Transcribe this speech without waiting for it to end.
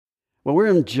Well, we're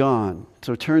in John,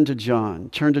 so turn to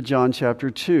John. Turn to John chapter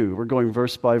 2. We're going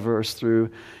verse by verse through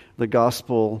the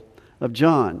Gospel of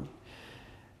John.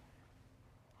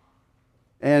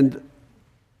 And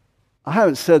I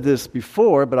haven't said this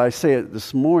before, but I say it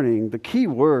this morning. The key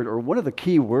word, or one of the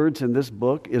key words in this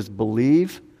book, is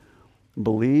believe.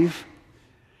 Believe.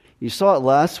 You saw it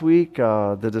last week,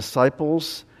 the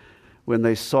disciples, when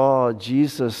they saw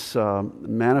Jesus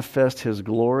manifest his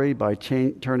glory by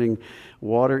turning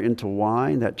water into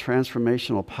wine, that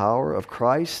transformational power of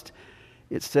Christ.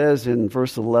 It says in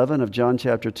verse 11 of John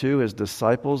chapter 2, his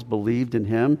disciples believed in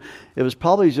him. It was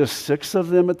probably just 6 of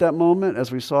them at that moment,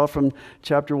 as we saw from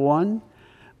chapter 1,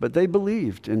 but they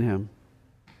believed in him.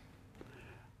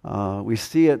 We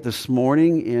see it this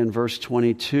morning in verse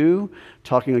 22,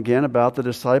 talking again about the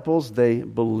disciples. They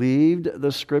believed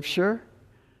the Scripture,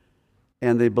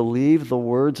 and they believed the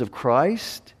words of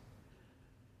Christ.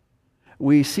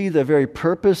 We see the very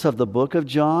purpose of the book of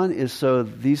John is so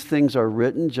these things are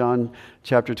written, John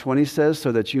chapter 20 says,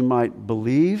 so that you might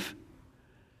believe.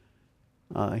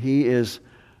 His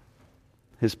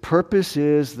purpose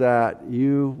is that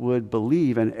you would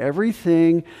believe. And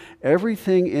everything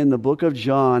in the book of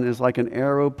John is like an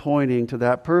arrow pointing to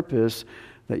that purpose,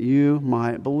 that you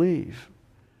might believe.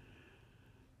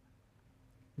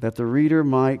 That the reader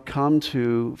might come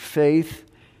to faith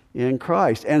in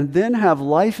Christ, and then have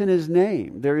life in his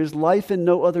name. There is life in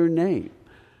no other name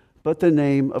but the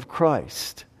name of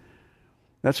Christ.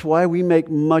 That's why we make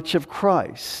much of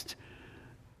Christ,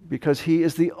 because he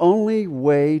is the only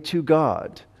way to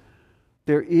God.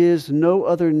 There is no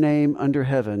other name under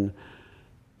heaven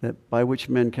that by which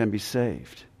men can be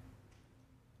saved.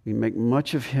 We make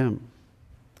much of him.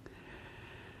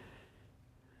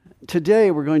 Today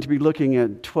we're going to be looking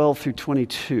at 12 through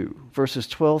 22, verses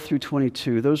 12 through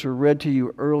 22. Those were read to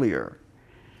you earlier.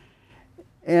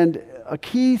 And a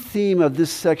key theme of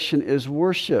this section is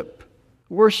worship.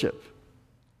 Worship.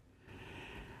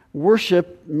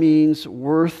 Worship means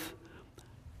worthship.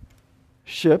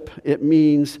 It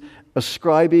means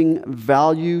ascribing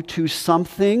value to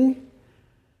something.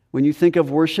 When you think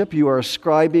of worship, you are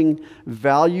ascribing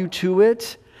value to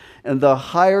it. And the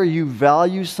higher you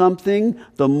value something,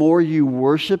 the more you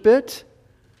worship it.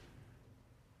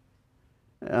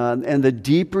 And the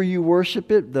deeper you worship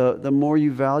it, the more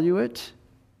you value it.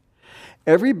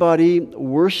 Everybody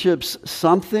worships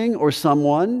something or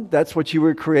someone. That's what you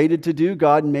were created to do.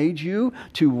 God made you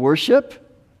to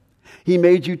worship. He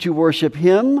made you to worship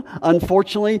him.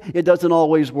 Unfortunately, it doesn't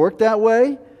always work that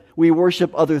way. We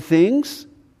worship other things.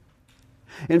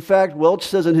 In fact, Welch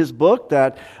says in his book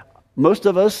that most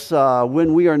of us,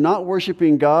 when we are not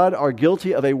worshiping God, are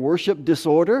guilty of a worship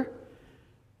disorder.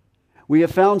 We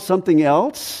have found something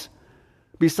else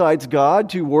besides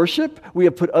God to worship. We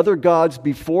have put other gods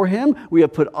before him. We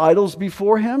have put idols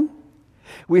before him.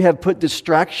 We have put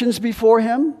distractions before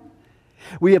him.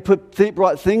 We have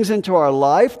brought things into our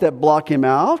life that block him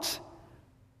out,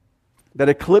 that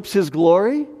eclipse his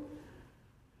glory.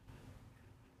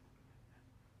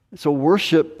 It's a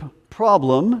worship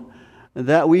problem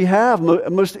that we have.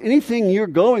 Most anything you're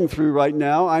going through right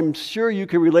now, I'm sure you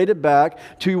can relate it back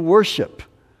to worship.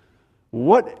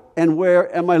 What and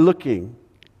where am I looking?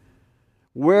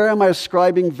 Where am I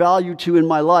ascribing value to in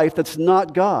my life that's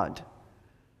not God?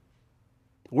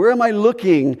 Where am I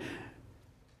looking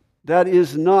that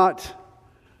is not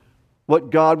what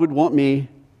God would want me,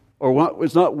 or what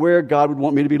is not where God would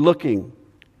want me to be looking?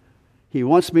 He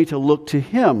wants me to look to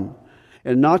him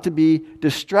and not to be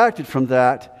distracted from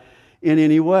that in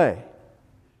any way.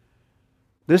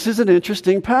 This is an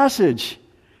interesting passage.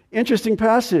 Interesting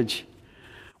passage.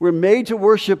 We're made to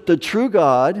worship the true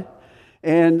God,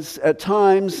 and at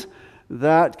times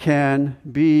that can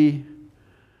be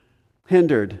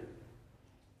hindered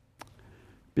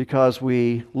because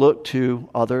we look to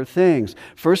other things.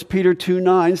 1 Peter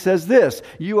 2:9 says this: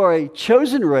 you are a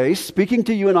chosen race, speaking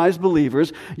to you and I as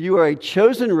believers, you are a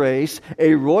chosen race,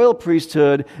 a royal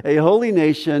priesthood, a holy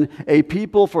nation, a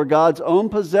people for God's own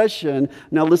possession.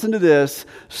 Now listen to this: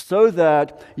 so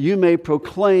that you may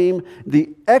proclaim the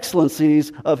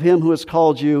excellencies of him who has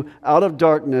called you out of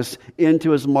darkness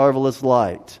into his marvelous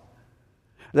light.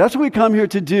 That's what we come here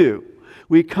to do.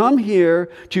 We come here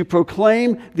to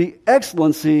proclaim the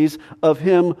excellencies of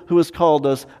him who has called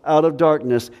us out of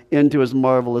darkness into his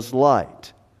marvelous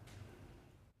light.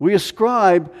 We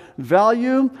ascribe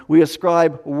value, we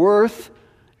ascribe worth,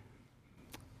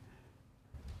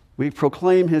 we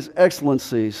proclaim his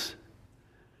excellencies,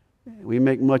 we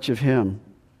make much of him.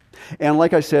 And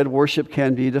like I said, worship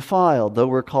can be defiled. Though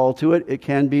we're called to it, it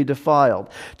can be defiled.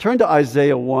 Turn to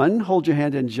Isaiah 1. Hold your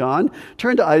hand in John.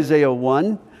 Turn to Isaiah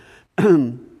 1.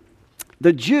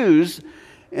 The Jews,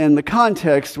 in the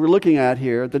context we're looking at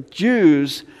here, the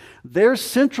Jews, their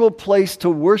central place to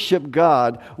worship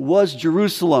God was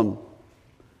Jerusalem.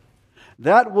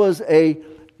 That was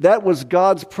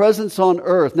God's presence on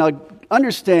earth. Now,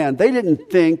 understand, they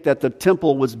didn't think that the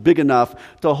temple was big enough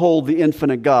to hold the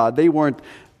infinite God. They weren't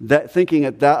thinking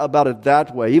about it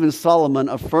that way. Even Solomon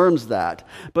affirms that.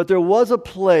 But there was a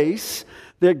place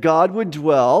that God would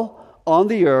dwell on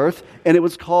the earth, and it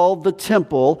was called the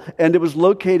temple, and it was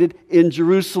located in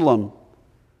Jerusalem.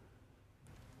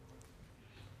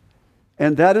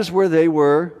 And that is where they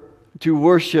were to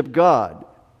worship God.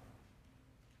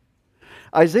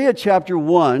 Isaiah chapter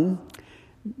 1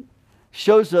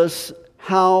 shows us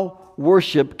how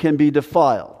worship can be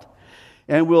defiled.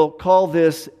 And we'll call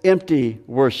this empty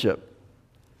worship.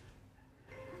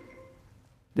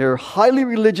 They're highly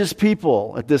religious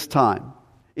people at this time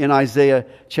in Isaiah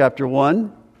chapter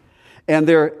 1. And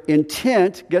their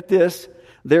intent, get this,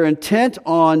 they're intent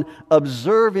on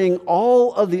observing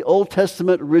all of the Old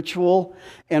Testament ritual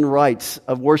and rites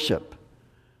of worship.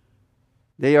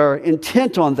 They are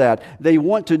intent on that. They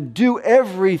want to do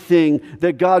everything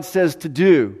that God says to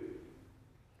do.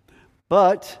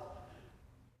 But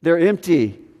they're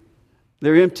empty.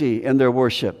 They're empty in their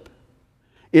worship.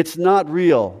 It's not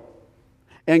real.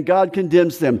 And God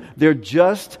condemns them. They're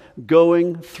just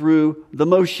going through the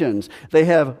motions. They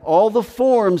have all the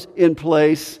forms in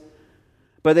place,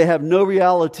 but they have no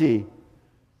reality.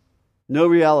 No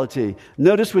reality.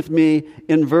 Notice with me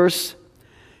in verse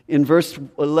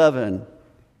 11.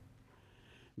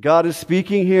 God is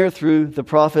speaking here through the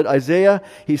prophet Isaiah.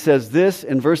 He says this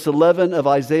in verse 11 of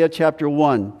Isaiah chapter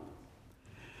 1.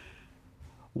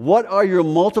 What are your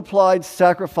multiplied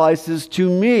sacrifices to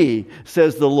me,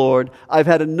 says the Lord? I've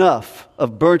had enough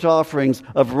of burnt offerings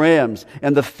of rams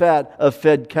and the fat of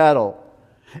fed cattle.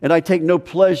 And I take no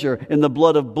pleasure in the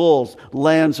blood of bulls,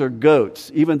 lambs, or goats.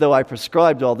 Even though I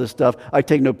prescribed all this stuff, I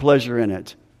take no pleasure in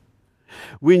it.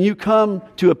 When you come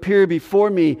to appear before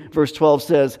me, verse 12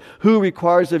 says, who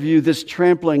requires of you this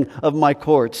trampling of my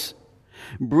courts?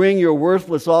 Bring your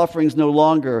worthless offerings no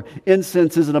longer.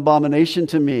 Incense is an abomination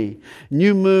to me.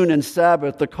 New moon and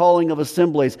Sabbath, the calling of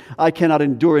assemblies. I cannot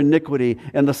endure iniquity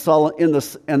and the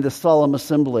solemn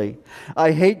assembly.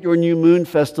 I hate your new moon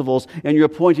festivals and your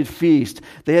appointed feast.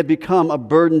 They have become a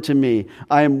burden to me.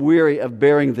 I am weary of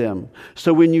bearing them.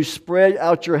 So when you spread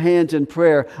out your hands in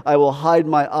prayer, I will hide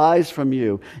my eyes from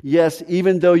you. Yes,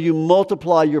 even though you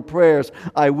multiply your prayers,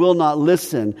 I will not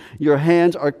listen. Your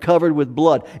hands are covered with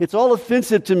blood. It's all offensive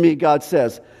to me, God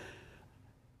says.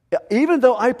 Even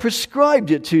though I prescribed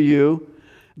it to you,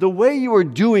 the way you are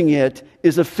doing it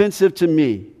is offensive to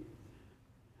me.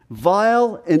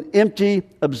 Vile and empty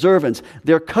observance.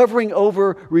 They're covering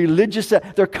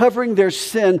they're covering their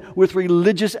sin with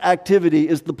religious activity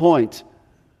is the point.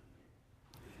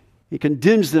 He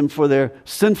condemns them for their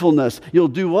sinfulness. You'll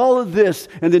do all of this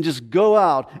and then just go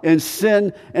out and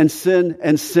sin and sin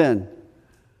and sin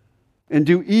and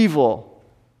do evil.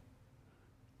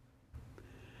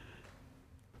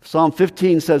 Psalm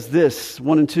 15 says this,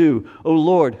 1 and 2, O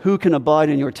Lord, who can abide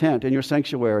in your tent, in your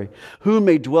sanctuary? Who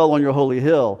may dwell on your holy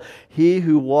hill? He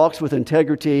who walks with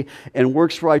integrity and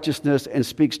works righteousness and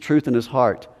speaks truth in his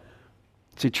heart.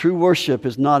 See, true worship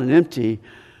is not an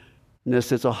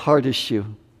emptiness, it's a heart issue.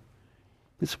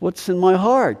 It's what's in my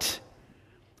heart.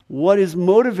 What is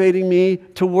motivating me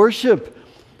to worship?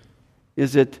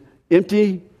 Is it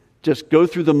empty, just go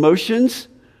through the motions?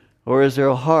 Or is there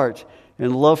a heart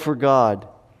and love for God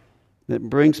that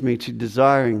brings me to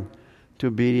desiring to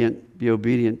be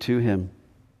obedient to Him?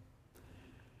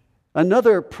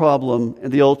 Another problem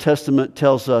in the Old Testament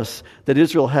tells us that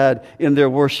Israel had in their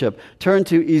worship. Turn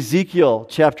to Ezekiel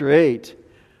chapter 8.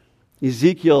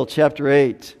 Ezekiel chapter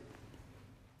 8.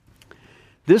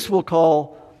 This we'll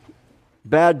call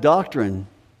bad doctrine,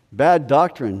 errant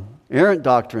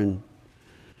doctrine.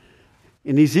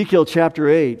 In Ezekiel chapter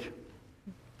 8,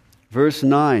 verse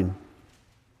 9,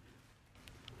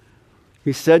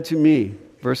 he said to me,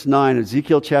 verse 9,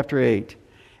 Ezekiel chapter 8,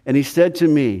 and he said to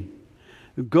me,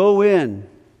 Go in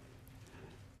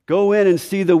and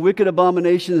see the wicked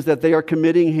abominations that they are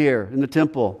committing here in the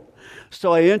temple.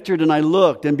 So I entered and I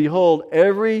looked, and behold,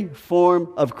 every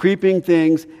form of creeping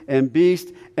things and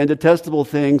beast and detestable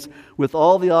things with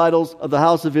all the idols of the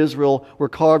house of Israel were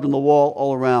carved on the wall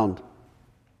all around.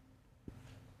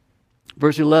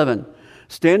 Verse 11,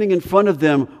 standing in front of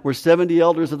them were 70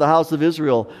 elders of the house of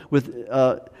Israel with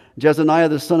Jezaniah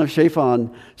the son of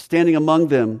Shaphan standing among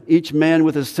them, each man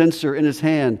with his censer in his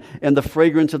hand, and the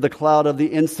fragrance of the cloud of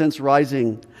the incense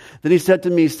rising. Then he said to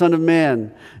me, Son of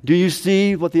man, do you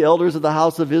see what the elders of the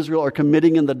house of Israel are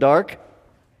committing in the dark?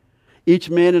 each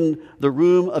man in the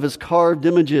room of his carved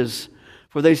images.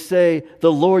 For they say,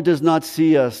 the Lord does not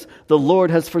see us. The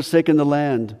Lord has forsaken the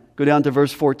land. Go down to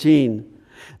verse 14.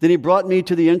 Then he brought me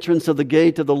to the entrance of the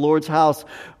gate of the Lord's house,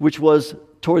 which was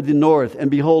toward the north. And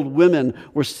behold, women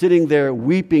were sitting there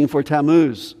weeping for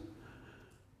Tammuz.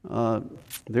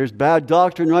 There's bad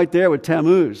doctrine right there with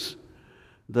Tammuz.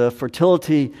 The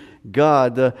fertility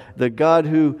god, the god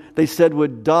who they said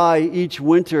would die each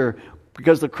winter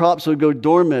because the crops would go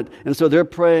dormant. And so they're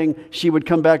praying she would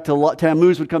come back to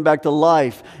Tammuz would come back to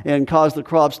life and cause the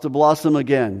crops to blossom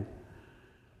again.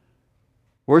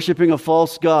 Worshipping a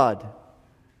false god.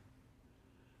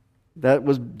 That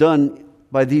was done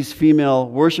by these female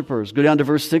worshipers. Go down to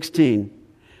verse 16.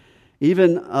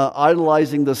 Even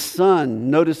idolizing the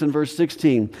sun. Notice in verse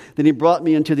 16. Then he brought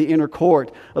me into the inner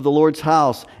court of the Lord's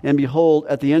house. And behold,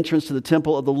 at the entrance to the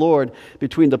temple of the Lord,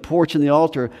 between the porch and the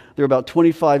altar, there were about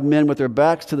 25 men with their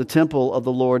backs to the temple of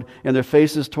the Lord and their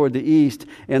faces toward the east.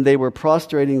 And they were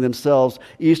prostrating themselves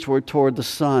eastward toward the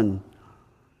sun.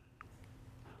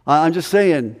 I'm just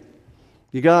saying,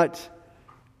 you got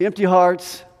empty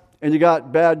hearts and you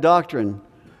got bad doctrine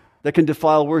that can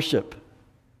defile worship.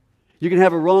 You can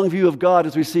have a wrong view of God,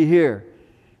 as we see here.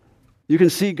 You can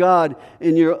see God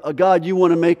in a God you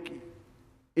want to make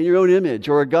in your own image,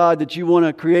 or a God that you want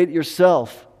to create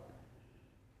yourself.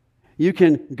 You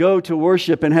can go to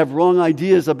worship and have wrong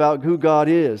ideas about who God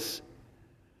is.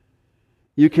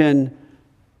 You can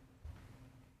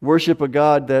worship a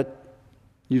God that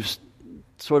you've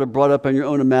sort of brought up in your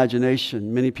own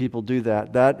imagination. Many people do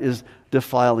that. That is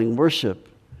defiling worship.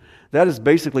 That is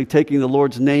basically taking the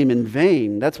Lord's name in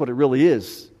vain. That's what it really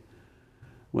is.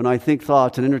 When I think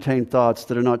thoughts and entertain thoughts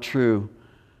that are not true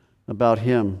about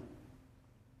Him.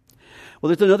 Well,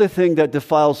 there's another thing that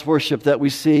defiles worship that we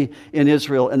see in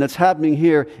Israel, and that's happening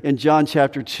here in John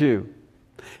chapter 2.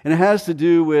 And it has to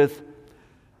do with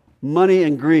money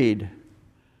and greed.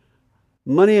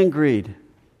 Money and greed.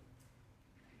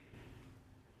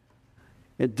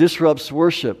 It disrupts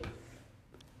worship.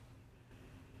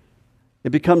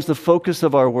 It becomes the focus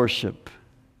of our worship.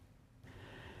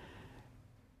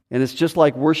 And it's just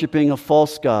like worshiping a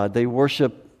false god. They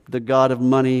worship the god of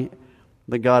money,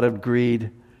 the god of greed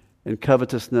and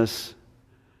covetousness.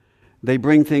 They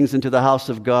bring things into the house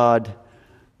of God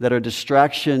that are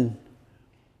distraction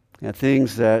and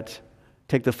things that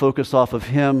take the focus off of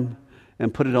Him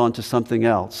and put it onto something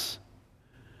else.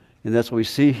 And that's what we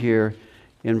see here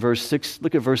in verse 6.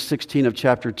 Look at verse 16 of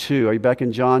chapter 2. Are you back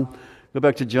in John? Go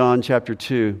back to John chapter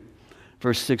 2,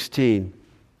 verse 16.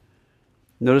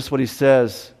 Notice what he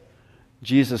says.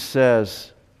 Jesus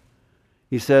says,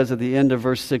 he says at the end of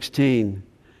verse 16,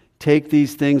 take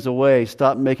these things away.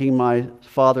 Stop making my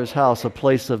Father's house a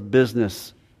place of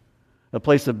business. A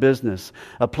place of business.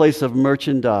 A place of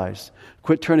merchandise.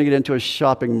 Quit turning it into a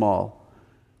shopping mall.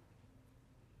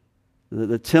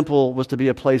 The temple was to be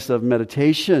a place of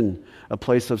meditation, a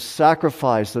place of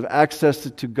sacrifice, of access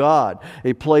to God,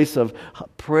 a place of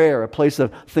prayer, a place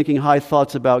of thinking high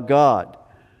thoughts about God.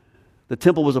 The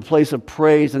temple was a place of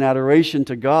praise and adoration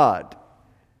to God.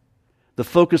 The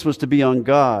focus was to be on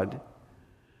God,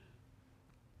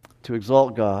 to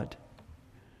exalt God.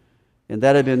 And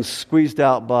that had been squeezed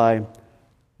out by, we're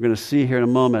going to see here in a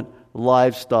moment,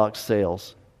 livestock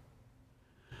sales.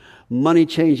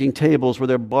 Money-changing tables where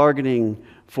they're bargaining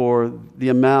for the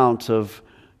amount of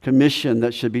commission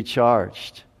that should be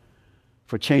charged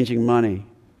for changing money.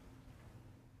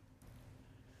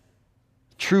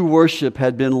 True worship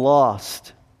had been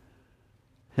lost.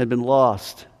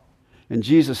 And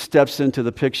Jesus steps into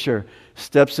the picture,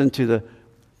 steps into the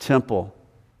temple.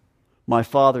 My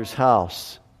Father's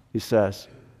house, he says.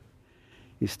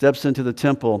 He steps into the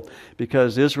temple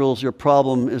because your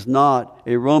problem is not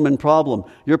a Roman problem.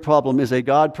 Your problem is a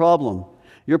God problem.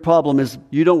 Your problem is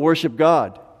you don't worship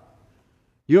God.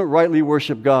 You don't rightly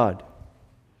worship God.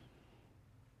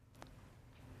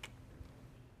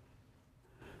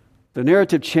 The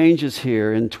narrative changes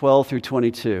here in 12 through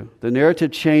 22. The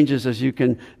narrative changes, as you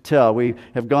can tell. We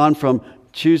have gone from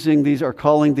choosing these or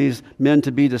calling these men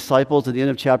to be disciples at the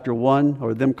end of chapter 1,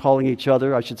 or them calling each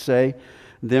other, I should say,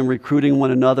 them recruiting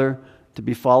one another to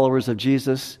be followers of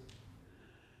Jesus,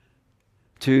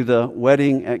 to the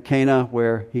wedding at Cana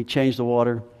where he changed the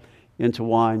water into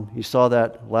wine. You saw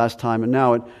that last time, and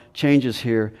now it changes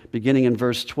here, beginning in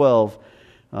verse 12.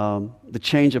 The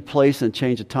change of place and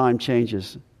change of time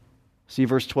changes. See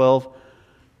verse 12?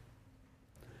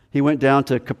 He went down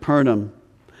to Capernaum.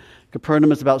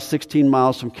 Capernaum is about 16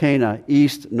 miles from Cana,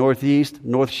 east, northeast,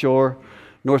 north shore,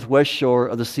 northwest shore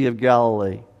of the Sea of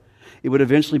Galilee. It would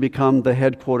eventually become the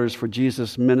headquarters for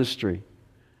Jesus' ministry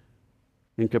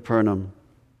in Capernaum.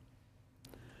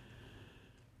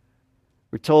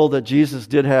 We're told that Jesus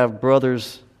did have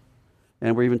brothers,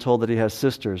 and we're even told that he has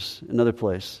sisters, another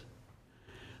place.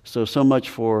 So much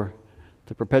for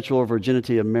the perpetual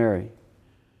virginity of Mary.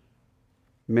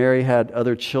 Mary had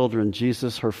other children,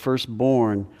 Jesus her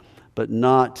firstborn, but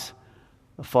not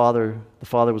a father. The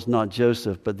father was not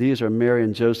Joseph, but these are Mary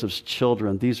and Joseph's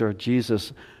children. These are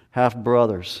Jesus'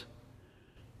 half-brothers.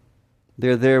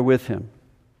 They're there with him.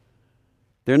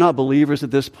 They're not believers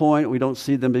at this point. We don't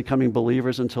see them becoming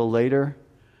believers until later.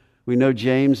 We know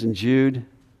James and Jude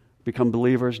become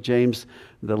believers. James,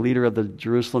 the leader of the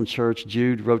Jerusalem church,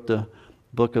 Jude wrote the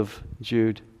book of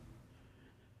Jude.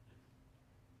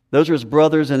 Those are his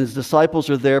brothers, and his disciples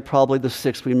are there, probably the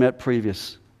 6 we met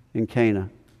previous in Cana.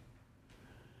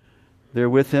 They're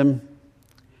with him,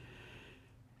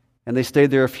 and they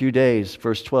stayed there a few days,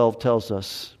 verse 12 tells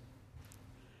us.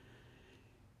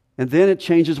 And then it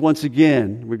changes once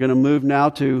again. We're going to move now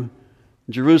to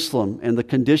Jerusalem and the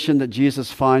condition that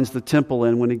Jesus finds the temple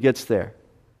in when he gets there.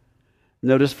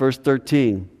 Notice verse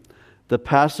 13. The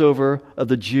Passover of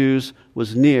the Jews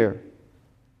was near,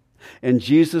 and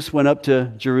Jesus went up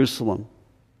to Jerusalem.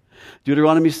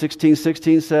 Deuteronomy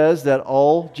 16:16 says that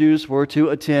all Jews were to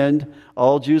attend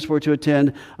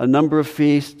a number of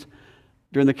feasts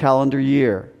during the calendar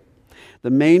year. The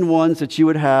main ones that you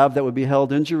would have that would be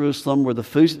held in Jerusalem were the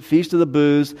Feast of the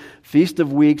Booths, Feast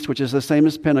of Weeks, which is the same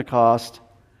as Pentecost.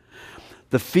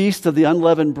 The Feast of the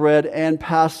Unleavened Bread and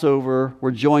Passover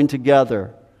were joined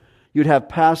together. You'd have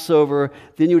Passover,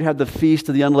 then you'd have the Feast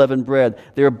of the Unleavened Bread.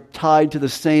 They're tied to the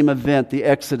same event, the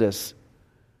Exodus.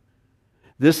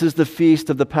 This is the Feast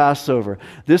of the Passover.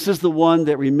 This is the one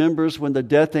that remembers when the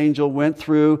death angel went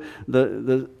through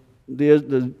the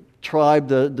tribe,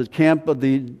 the camp of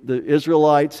the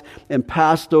Israelites, and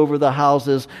passed over the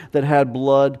houses that had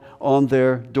blood on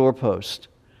their doorpost,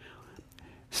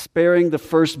 sparing the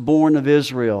firstborn of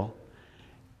Israel,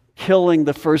 killing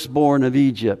the firstborn of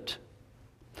Egypt.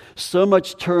 So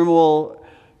much turmoil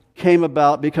came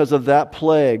about because of that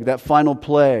plague, that final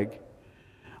plague,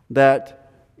 that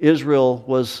Israel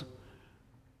was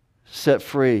set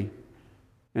free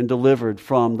and delivered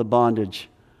from the bondage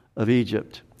of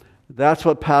Egypt. That's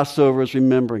what Passover is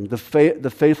remembering, the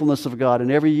faithfulness of God.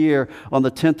 And every year on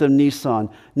the 10th of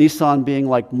Nisan being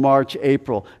like March,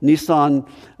 April, Nisan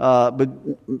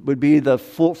would be the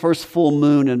first full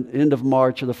moon and end of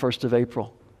March or the 1st of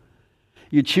April.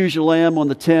 You'd choose your lamb on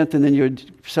the 10th, and then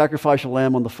you'd sacrifice your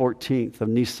lamb on the 14th of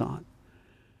Nisan.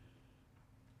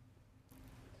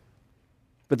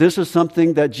 But this is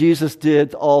something that Jesus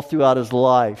did all throughout his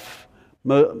life.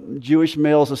 Jewish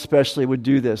males especially would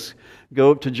do this.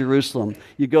 Go up to Jerusalem.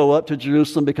 You go up to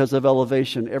Jerusalem because of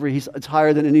elevation. It's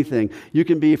higher than anything. You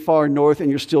can be far north and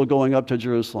you're still going up to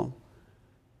Jerusalem.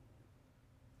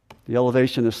 The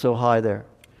elevation is so high there.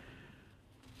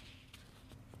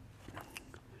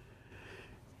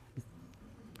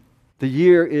 The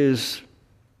year is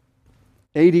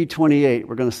AD 28,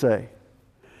 we're going to say.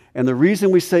 And the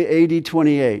reason we say AD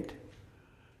 28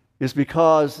 is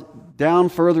because down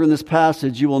further in this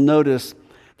passage, you will notice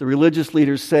the religious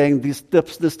leaders saying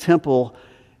this temple,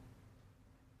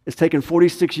 it's taken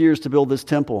 46 years to build this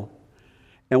temple.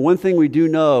 And one thing we do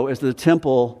know is that the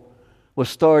temple was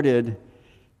started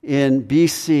in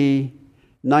BC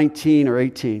 19 or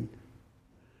 18.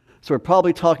 So we're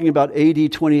probably talking about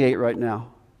AD 28 right now.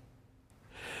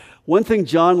 One thing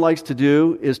John likes to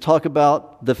do is talk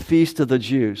about the Feast of the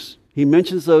Jews. He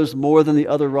mentions those more than the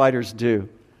other writers do.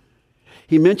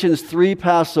 He mentions 3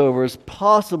 Passovers,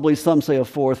 possibly some say a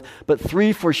 4th, but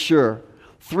 3 for sure.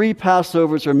 3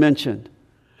 Passovers are mentioned.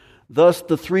 Thus,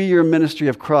 the 3-year ministry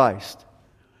of Christ.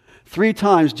 3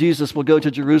 times Jesus will go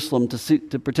to Jerusalem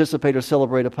to participate or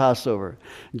celebrate a Passover.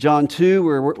 John 2,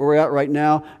 where we're at right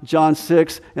now, John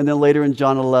 6, and then later in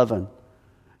John 11.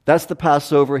 That's the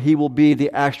Passover. He will be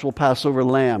the actual Passover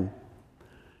lamb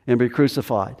and be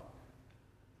crucified.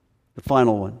 The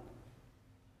final one.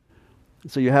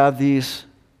 So you have these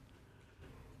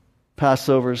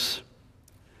Passovers.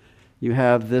 You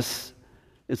have this.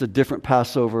 It's a different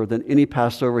Passover than any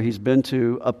Passover he's been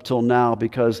to up till now,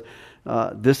 because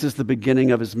this is the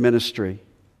beginning of his ministry.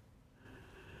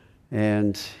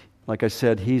 And like I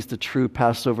said, he's the true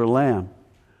Passover lamb.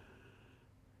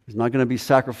 He's not going to be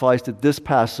sacrificed at this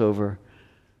Passover,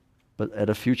 but at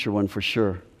a future one for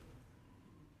sure.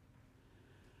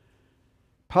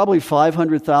 Probably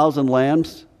 500,000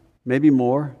 lambs, maybe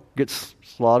more, gets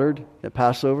slaughtered at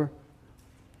Passover.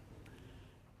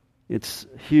 It's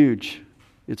huge.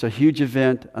 It's a huge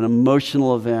event, an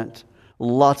emotional event.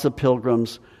 Lots of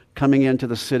pilgrims coming into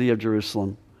the city of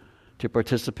Jerusalem to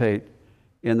participate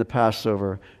in the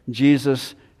Passover.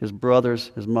 Jesus, his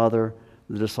brothers, his mother,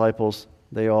 the disciples,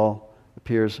 They all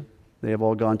appears they have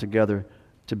all gone together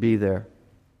to be there.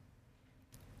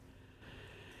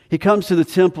 He comes to the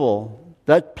temple,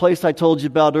 that place I told you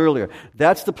about earlier.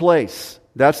 That's the place.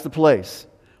 That's the place.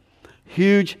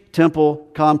 Huge temple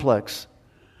complex.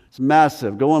 It's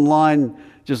massive. Go online,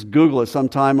 just Google it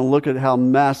sometime and look at how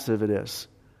massive it is.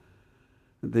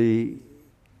 The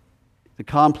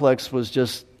complex was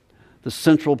just the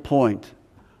central point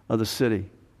of the city.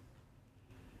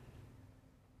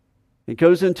 He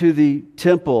goes into the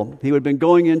temple. He would have been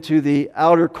going into the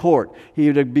outer court. He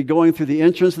would be going through the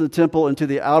entrance of the temple into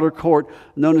the outer court,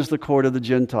 known as the court of the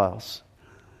Gentiles.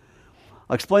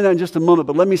 I'll explain that in just a moment,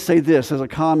 but let me say this as a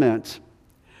comment.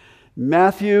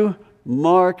 Matthew,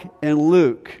 Mark, and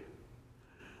Luke,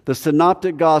 the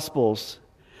synoptic gospels,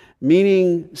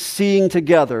 meaning seeing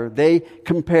together, they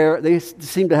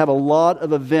seem to have a lot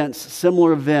of events,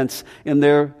 similar events in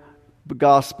their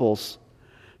gospels.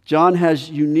 John has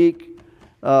unique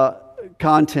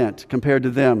content compared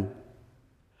to them.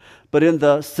 But in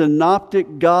the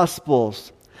synoptic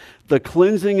gospels, the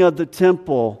cleansing of the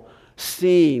temple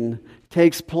scene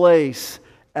takes place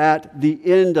at the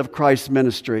end of Christ's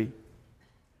ministry.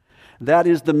 That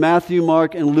is the Matthew,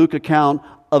 Mark, and Luke account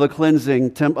of a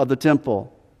cleansing of the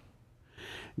temple.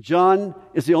 John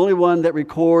is the only one that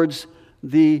records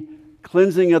the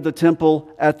cleansing of the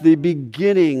temple at the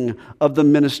beginning of the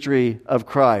ministry of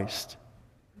Christ.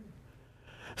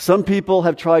 Some people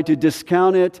have tried to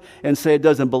discount it and say it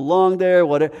doesn't belong there.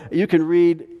 Whatever. You can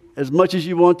read as much as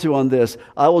you want to on this.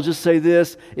 I will just say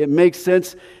this. It makes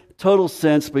sense, total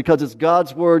sense, because it's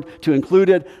God's word to include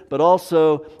it, but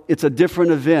also it's a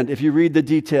different event if you read the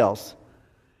details.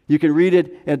 You can read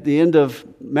it at the end of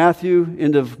Matthew,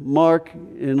 end of Mark,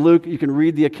 and Luke. You can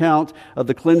read the account of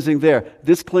the cleansing there.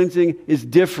 This cleansing is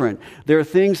different. There are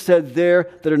things said there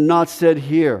that are not said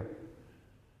here.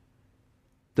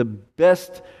 The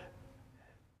best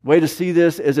way to see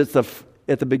this is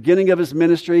at the beginning of his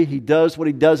ministry. He does what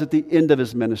he does at the end of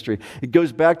his ministry. It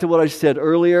goes back to what I said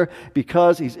earlier,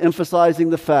 because he's emphasizing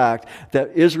the fact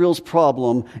that Israel's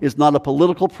problem is not a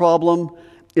political problem,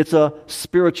 it's a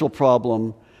spiritual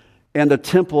problem. And the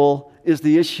temple is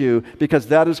the issue, because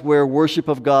that is where worship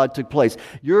of God took place.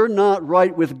 You're not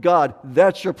right with God.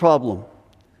 That's your problem.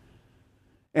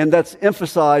 And that's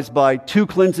emphasized by two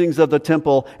cleansings of the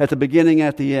temple at the beginning and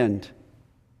at the end.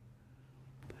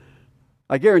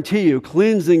 I guarantee you,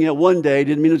 cleansing it one day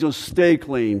didn't mean it was going to stay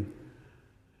clean.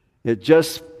 It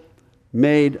just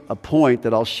made a point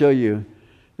that I'll show you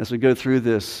as we go through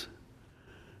this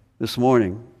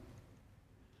morning.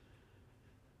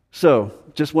 So,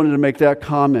 just wanted to make that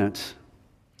comment.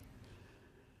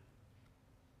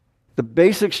 The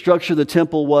basic structure of the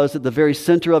temple was at the very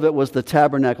center of it was the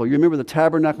tabernacle. You remember the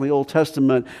tabernacle in the Old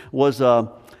Testament was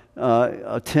a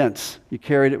tent. They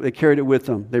carried it with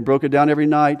them. They broke it down every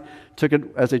night, took it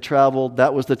as they traveled.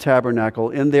 That was the tabernacle.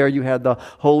 In there you had the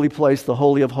holy place, the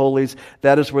Holy of Holies.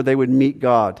 That is where they would meet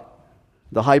God.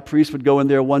 The high priest would go in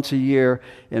there once a year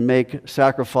and make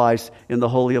sacrifice in the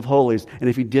Holy of Holies. And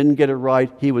if he didn't get it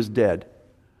right, he was dead.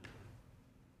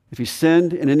 If he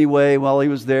sinned in any way while he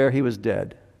was there, he was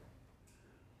dead.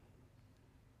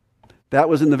 That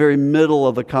was in the very middle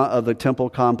of the temple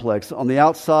complex. On the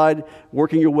outside,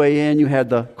 working your way in, you had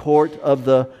the court of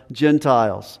the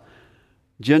Gentiles.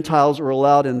 Gentiles were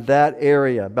allowed in that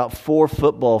area, about 4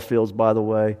 football fields, by the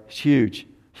way. It's huge.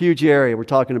 Huge area we're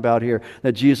talking about here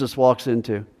that Jesus walks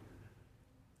into.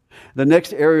 The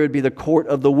next area would be the court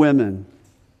of the women.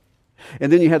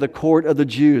 And then you had the court of the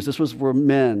Jews. This was for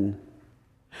men.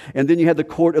 And then you had the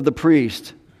court of the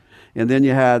priest. And then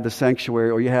you had the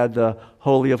sanctuary, or you had the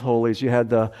Holy of Holies. You had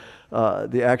the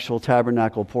actual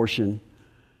tabernacle portion.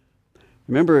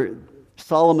 Remember,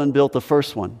 Solomon built the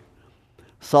first one.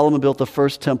 Solomon built the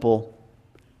first temple.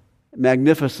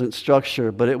 Magnificent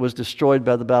structure, but it was destroyed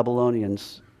by the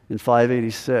Babylonians in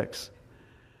 586.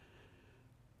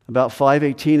 About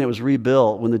 518, it was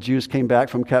rebuilt when the Jews came back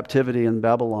from captivity in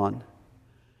Babylon.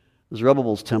 It was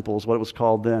Zerubbabel's temple, is what it was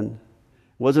called then. It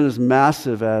wasn't as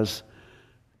massive as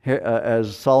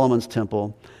Solomon's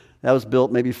temple. That was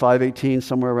built maybe 518,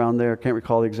 somewhere around there. Can't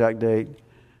recall the exact date.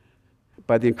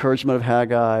 By the encouragement of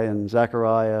Haggai and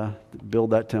Zechariah to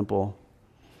build that temple.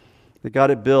 They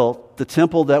got it built. The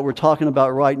temple that we're talking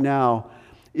about right now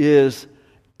is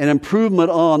an improvement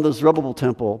on the Zerubbabel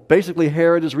temple. Basically,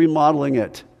 Herod is remodeling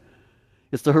it.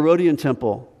 It's the Herodian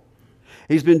temple.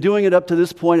 He's been doing it up to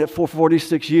this point for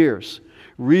 46 years,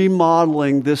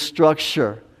 remodeling this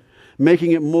structure,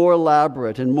 making it more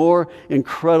elaborate and more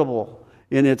incredible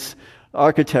in its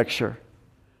architecture.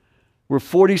 We're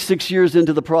 46 years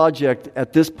into the project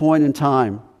at this point in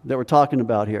time that we're talking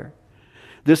about here.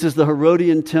 This is the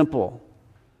Herodian temple.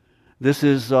 This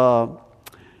is one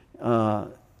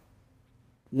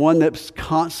that's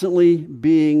constantly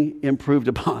being improved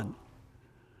upon.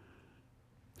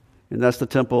 And that's the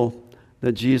temple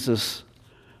that Jesus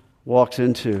walks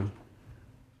into.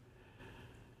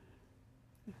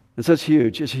 And so it's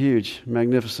huge,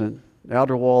 magnificent. The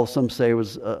outer wall, some say,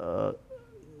 was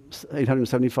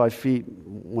 875 feet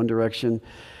one direction.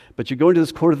 But you go into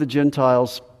this court of the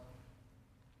Gentiles,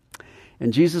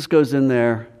 and Jesus goes in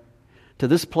there to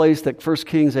this place that 1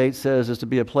 Kings 8 says is to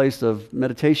be a place of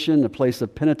meditation, a place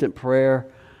of penitent prayer,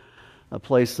 a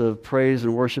place of praise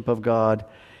and worship of God.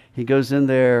 He goes in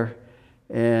there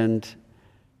and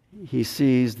he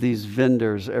sees these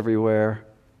vendors everywhere.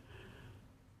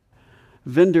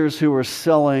 Vendors who are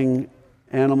selling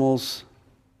animals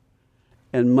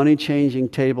and money-changing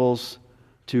tables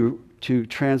to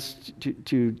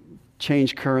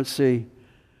change currency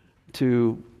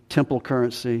to temple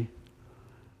currency.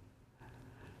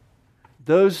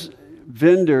 Those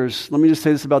vendors, let me just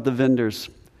say this about the vendors.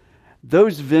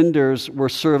 Those vendors were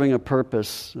serving a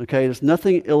purpose, okay? There's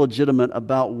nothing illegitimate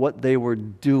about what they were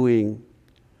doing.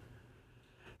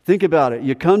 Think about it.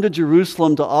 You come to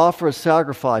Jerusalem to offer a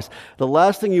sacrifice. The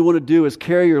last thing you want to do is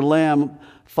carry your lamb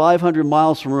 500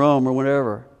 miles from Rome or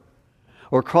whatever,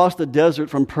 or cross the desert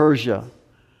from Persia.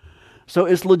 So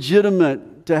it's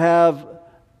legitimate to have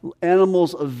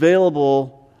animals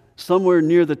available somewhere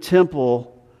near the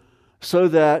temple so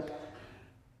that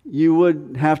you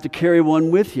wouldn't have to carry one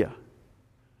with you.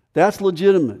 That's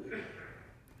legitimate.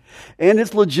 And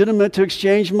it's legitimate to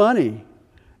exchange money.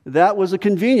 That was a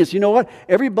convenience. You know what?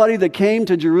 Everybody that came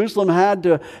to Jerusalem had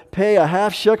to pay a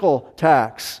half shekel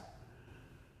tax.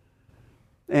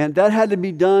 And that had to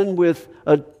be done with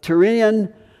a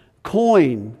Tyrian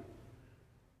coin.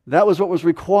 That was what was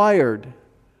required,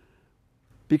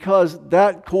 because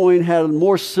that coin had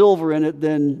more silver in it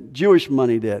than Jewish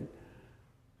money did.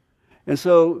 And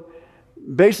so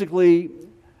basically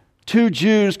 2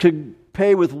 Jews could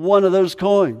pay with one of those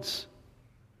coins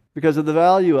because of the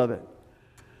value of it.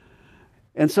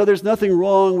 And so there's nothing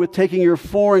wrong with taking your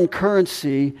foreign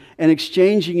currency and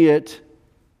exchanging it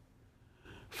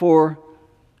for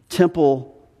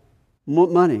temple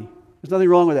money. There's nothing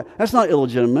wrong with that. That's not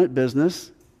illegitimate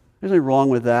business. There's nothing wrong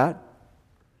with that.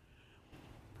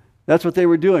 That's what they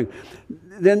were doing.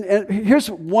 Then, and here's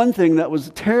one thing that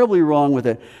was terribly wrong with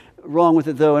it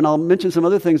though, and I'll mention some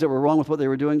other things that were wrong with what they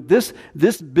were doing. This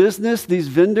business, these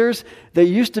vendors, they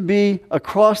used to be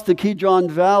across the Kidron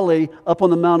Valley up on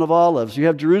the Mount of Olives. You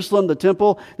have Jerusalem, the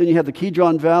temple, then you have the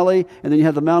Kidron Valley, and then you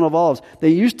have the Mount of Olives.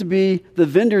 The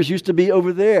vendors used to be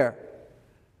over there.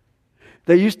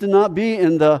 They used to not be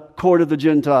in the court of the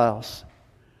Gentiles.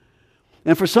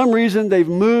 And for some reason, they've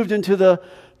moved into the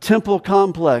temple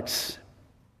complex.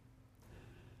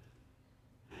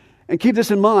 And keep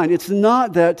this in mind, it's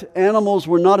not that animals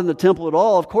were not in the temple at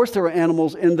all. Of course there were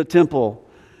animals in the temple.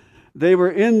 They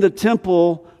were in the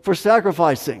temple for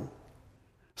sacrificing.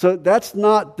 So that's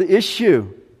not the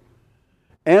issue.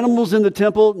 Animals in the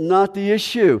temple, not the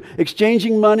issue.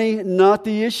 Exchanging money, not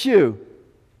the issue.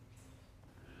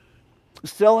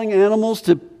 Selling animals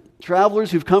to travelers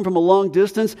who've come from a long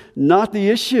distance, not the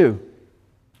issue.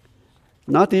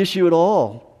 Not the issue at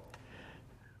all.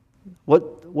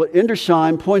 What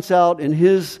Endersheim points out in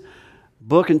his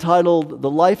book entitled The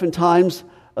Life and Times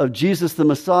of Jesus the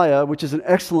Messiah, which is an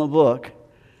excellent book,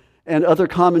 and other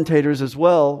commentators as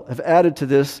well have added to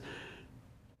these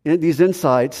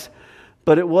insights,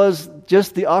 but it was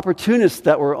just the opportunists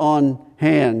that were on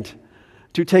hand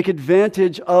to take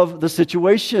advantage of the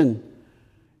situation.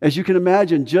 As you can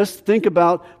imagine, just think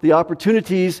about the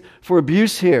opportunities for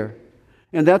abuse here.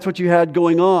 And that's what you had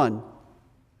going on.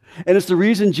 And it's the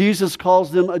reason Jesus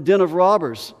calls them a den of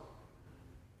robbers.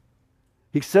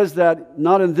 He says that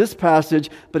not in this passage,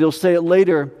 but he'll say it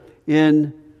later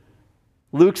in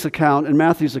Luke's account and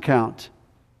Matthew's account.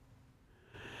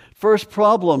 First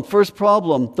problem.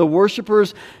 The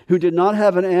worshipers who did not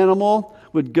have an animal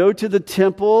would go to the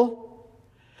temple.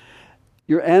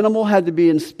 Your animal had to be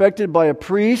inspected by a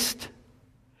priest.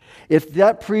 If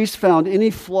that priest found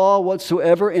any flaw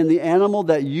whatsoever in the animal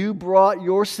that you brought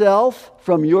yourself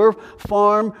from your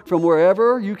farm, from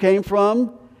wherever you came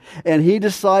from, and he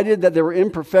decided that there were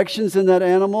imperfections in that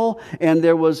animal and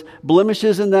there was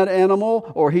blemishes in that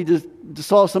animal, or he just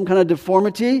saw some kind of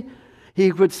deformity,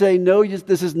 he would say, no,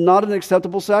 this is not an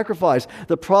acceptable sacrifice.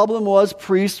 The problem was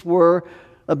priests were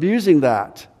abusing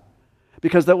that.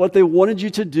 Because what they wanted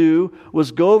you to do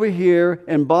was go over here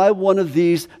and buy one of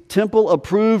these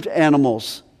temple-approved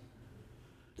animals,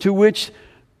 to which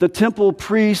the temple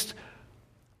priests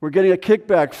were getting a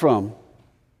kickback from.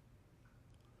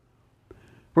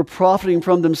 were profiting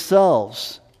from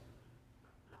themselves.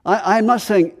 I'm not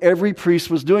saying every priest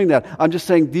was doing that. I'm just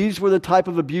saying these were the type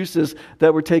of abuses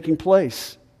that were taking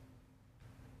place.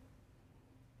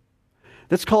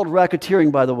 That's called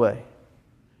racketeering, by the way.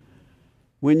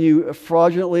 When you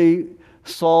fraudulently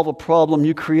solve a problem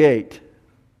you create.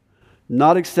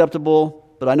 Not acceptable,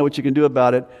 but I know what you can do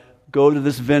about it. Go to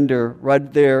this vendor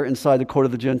right there inside the court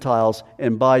of the Gentiles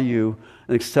and buy you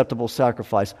an acceptable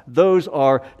sacrifice. Those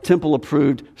are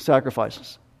temple-approved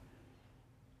sacrifices.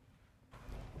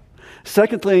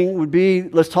 Second thing would be,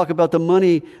 let's talk about the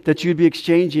money that you'd be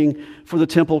exchanging for the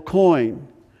temple coin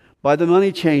by the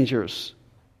money changers.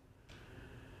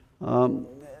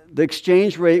 The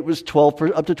exchange rate was up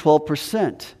to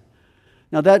 12%.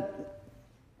 Now that,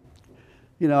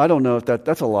 I don't know if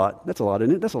that's a lot. That's a lot,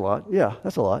 isn't it? That's a lot. Yeah,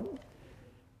 that's a lot.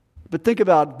 But think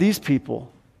about these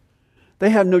people.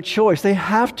 They have no choice. They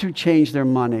have to change their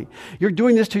money. You're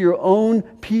doing this to your own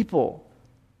people.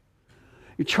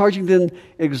 You're charging them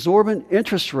exorbitant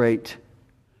interest rate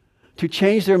to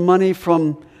change their money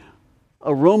from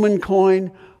a Roman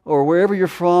coin or wherever you're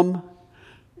from.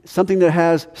 Something that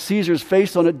has Caesar's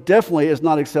face on it definitely is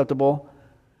not acceptable,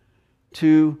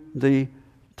 to the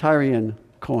Tyrian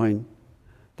coin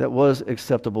that was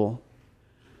acceptable.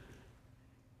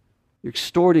 You're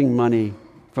extorting money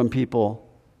from people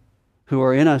who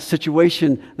are in a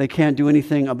situation they can't do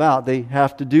anything about. They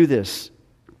have to do this.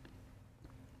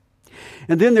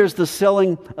 And then there's the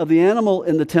selling of the animal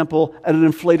in the temple at an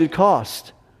inflated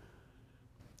cost.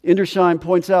 Indersheim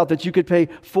points out that you could pay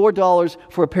 $4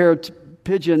 for a pair of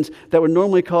pigeons that would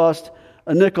normally cost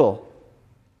a nickel.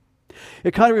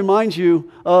 It kind of reminds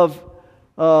you of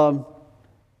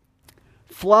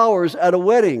flowers at a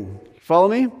wedding. Follow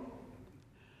me?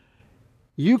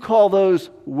 You call those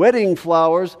wedding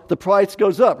flowers, the price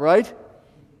goes up, right?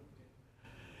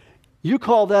 You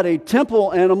call that a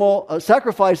temple animal, a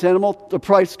sacrifice animal, the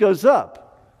price goes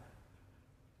up.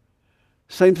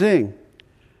 Same thing.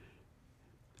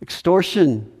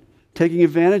 Extortion, taking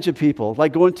advantage of people,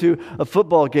 like going to a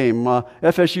football game,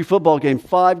 FSU football game,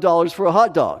 $5 for a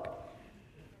hot dog,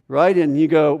 right? And you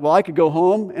go, well, I could go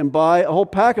home and buy a whole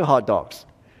pack of hot dogs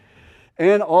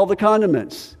and all the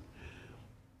condiments.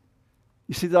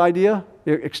 You see the idea?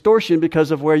 Extortion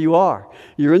because of where you are.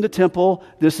 You're in the temple.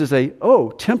 This is a,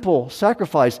 temple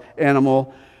sacrifice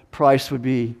animal. Price would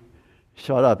be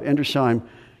shot up. Endersheim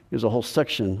gives a whole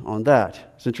section on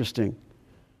that. It's interesting.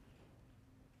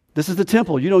 This is the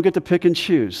temple. You don't get to pick and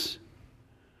choose.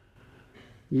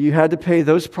 You had to pay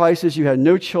those prices. You had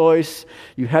no choice.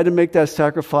 You had to make that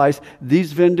sacrifice.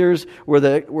 These vendors were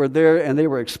there and they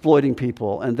were exploiting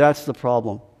people. And that's the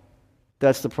problem.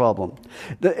 That's the problem.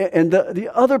 The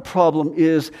other problem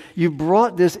is you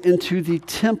brought this into the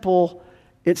temple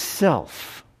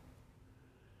itself.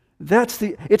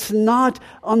 It's not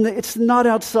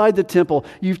outside the temple.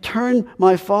 You've turned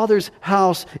my Father's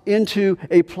house into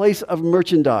a place of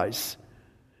merchandise,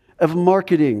 of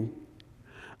marketing,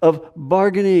 of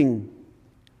bargaining.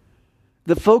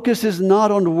 The focus is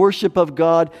not on worship of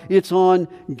God. It's on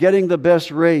getting the best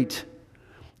rate.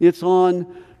 It's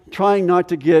on trying not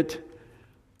to get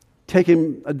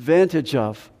taken advantage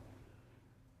of.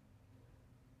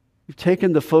 You've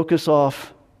taken the focus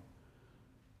off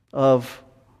of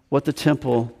what the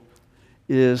temple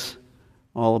is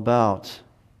all about.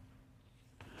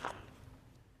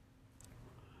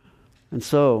 And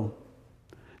so,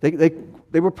 they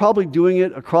were probably doing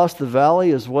it across the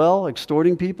valley as well,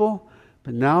 extorting people,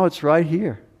 but now it's right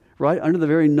here, right under the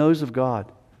very nose of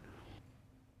God.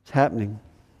 It's happening.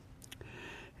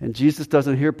 And Jesus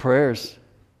doesn't hear prayers.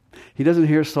 He doesn't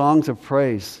hear songs of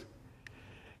praise.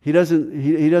 He doesn't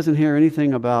hear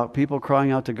anything about people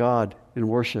crying out to God in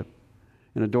worship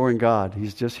and adoring God.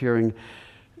 He's just hearing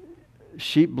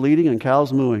sheep bleating and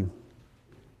cows mooing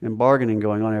and bargaining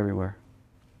going on everywhere.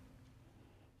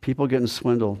 People getting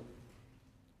swindled.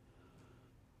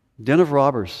 Den of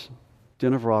robbers.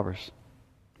 Den of robbers.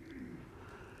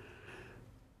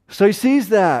 So he sees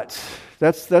that.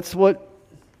 That's what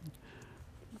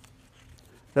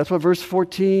verse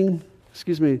 14,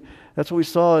 that's what we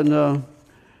saw in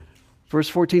verse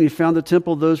 14. He found the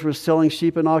temple, those who were selling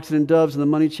sheep and oxen and doves, and the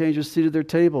money changers seated at their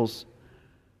tables.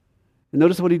 And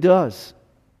notice what he does.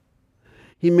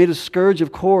 He made a scourge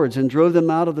of cords and drove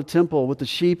them out of the temple with the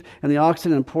sheep and the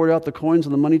oxen and poured out the coins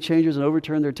on the money changers and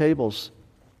overturned their tables.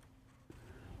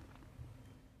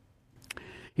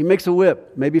 He makes a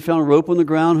whip. Maybe he found a rope on the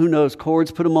ground. Who knows?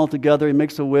 Cords, put them all together. He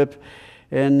makes a whip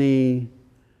and he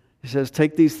says,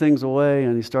 take these things away,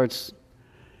 and he starts...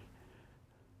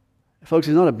 Folks,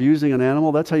 he's not abusing an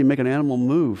animal. That's how you make an animal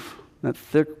move. That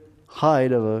thick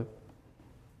hide of a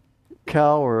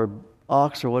cow or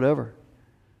ox or whatever.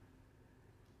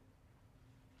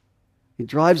 He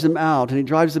drives them out, and he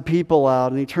drives the people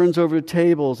out, and he turns over the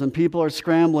tables, and people are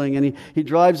scrambling, and he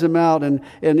drives them out.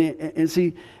 And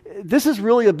see, this is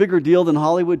really a bigger deal than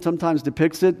Hollywood sometimes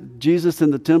depicts it. Jesus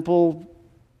in the temple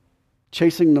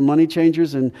chasing the money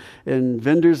changers and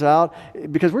vendors out,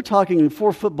 because we're talking in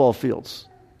 4 football fields.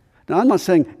 Now, I'm not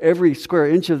saying every square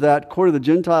inch of that court of the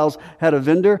Gentiles had a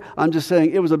vendor. I'm just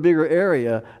saying it was a bigger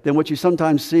area than what you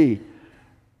sometimes see.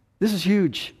 This is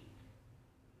huge.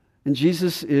 And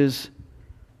Jesus is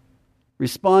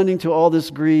responding to all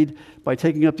this greed by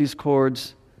taking up these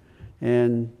cords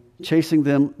and chasing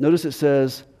them. Notice it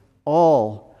says,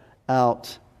 all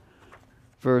out.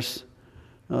 Verse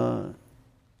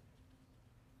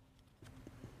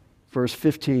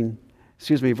 15.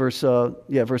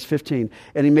 Verse 15.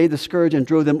 And he made the scourge and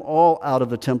drove them all out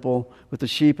of the temple with the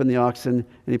sheep and the oxen,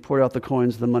 and he poured out the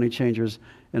coins of the money changers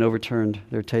and overturned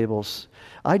their tables.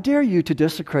 I dare you to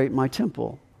desecrate my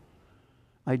temple.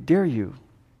 I dare you.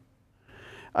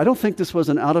 I don't think this was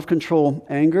an out-of-control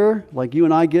anger like you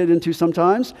and I get into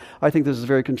sometimes. I think this is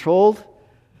very controlled,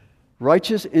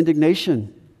 righteous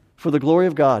indignation for the glory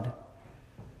of God.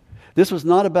 This was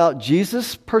not about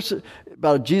Jesus personally.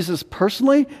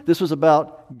 This was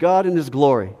about God and His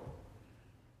glory.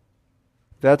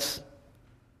 That's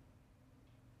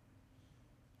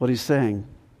what He's saying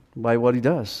by what He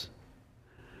does.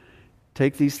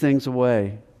 Take these things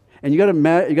away. And you got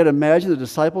to imagine the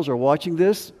disciples are watching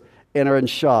this and are in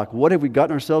shock. What have we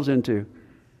gotten ourselves into?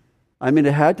 I mean,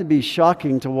 it had to be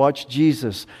shocking to watch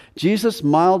Jesus. Jesus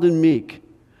mild and meek.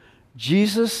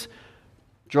 Jesus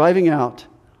driving out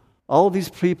all of these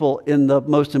people in the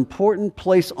most important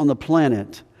place on the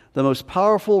planet, the most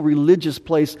powerful religious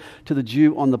place to the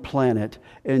Jew on the planet.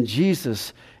 And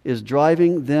Jesus is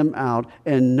driving them out,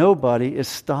 and nobody is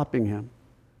stopping Him.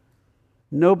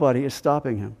 Nobody is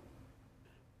stopping Him.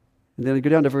 And then we go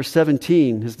down to verse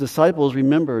 17. His disciples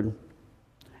remembered.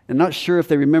 And not sure if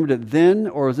they remembered it then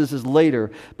or if this is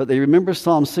later, but they remember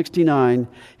Psalm 69.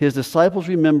 His disciples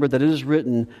remembered that it is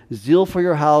written, "Zeal for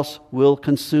your house will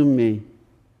consume me."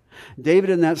 David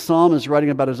in that psalm is writing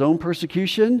about his own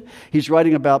persecution. He's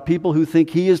writing about people who think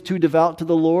he is too devout to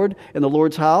the Lord in the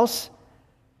Lord's house.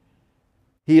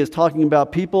 He is talking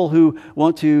about people who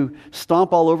want to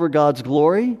stomp all over God's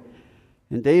glory.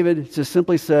 And David just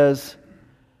simply says,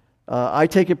 I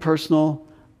take it personal.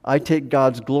 I take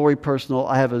God's glory personal.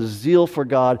 I have a zeal for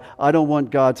God. I don't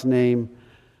want God's name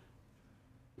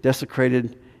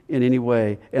desecrated in any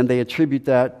way. And they attribute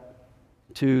that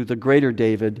to the greater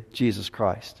David, Jesus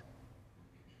Christ.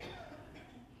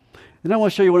 Then I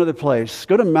want to show you one other place.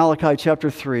 Go to Malachi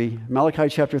chapter 3. Malachi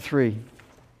chapter 3.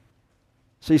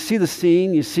 So you see the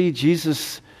scene. You see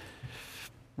Jesus'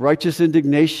 righteous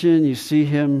indignation. You see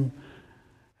Him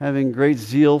having great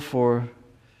zeal for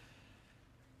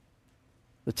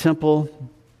the temple.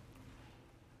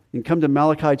 You can come to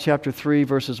Malachi chapter 3,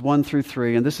 verses 1 through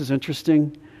 3. And this is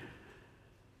interesting.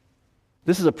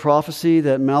 This is a prophecy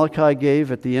that Malachi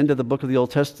gave at the end of the book of the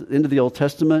Old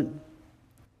Testament.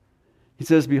 He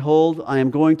says, "Behold, I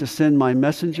am going to send my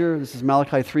messenger." This is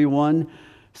Malachi 3:1.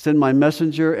 "Send my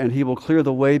messenger, and he will clear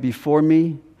the way before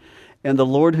me. And the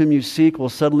Lord whom you seek will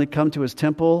suddenly come to His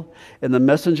temple. And the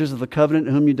messengers of the covenant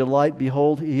whom you delight,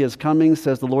 behold, He is coming,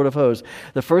 says the Lord of hosts."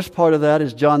 The first part of that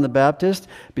is John the Baptist.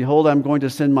 "Behold, I'm going to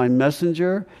send my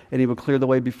messenger, and he will clear the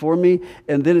way before me."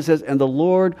 And then it says, "And the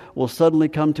Lord will suddenly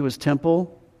come to His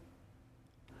temple.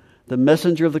 The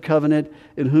messenger of the covenant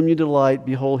in whom you delight,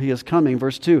 behold, He is coming."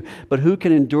 Verse 2, "But who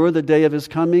can endure the day of His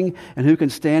coming? And who can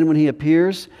stand when He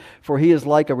appears? For He is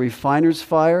like a refiner's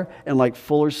fire and like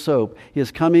fuller's soap." He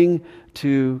is coming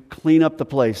to clean up the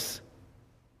place.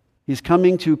 He's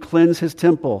coming to cleanse His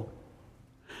temple.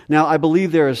 Now, I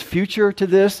believe there is future to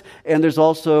this, and there's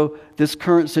also this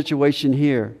current situation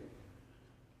here.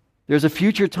 There's a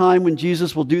future time when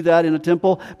Jesus will do that in a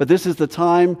temple, but this is the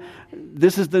time,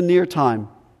 this is the near time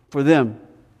for them.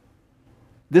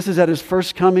 This is at His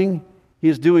first coming. He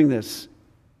is doing this.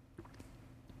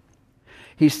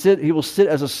 He will sit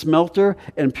as a smelter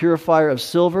and purifier of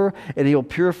silver, and He will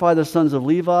purify the sons of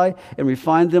Levi and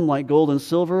refine them like gold and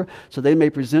silver, so they may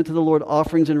present to the Lord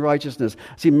offerings in righteousness.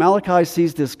 See, Malachi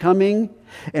sees this coming,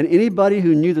 and anybody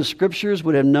who knew the Scriptures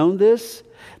would have known this,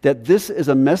 that this is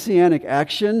a messianic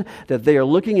action, that they are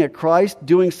looking at Christ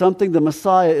doing something the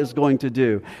Messiah is going to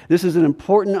do. This is an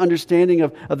important understanding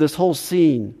of this whole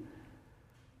scene.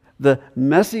 The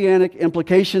messianic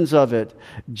implications of it.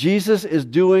 Jesus is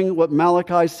doing what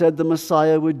Malachi said the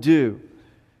Messiah would do.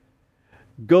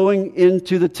 Going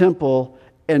into the temple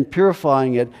and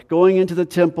purifying it. Going into the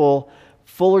temple,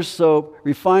 fuller's soap,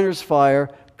 refiner's fire,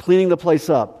 cleaning the place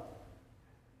up.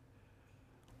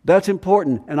 That's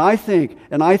important. And I think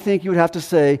you would have to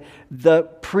say the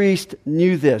priest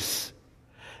knew this,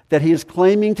 that he is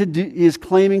claiming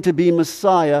to be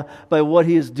Messiah by what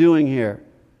he is doing here.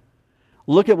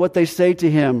 Look at what they say to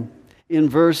him in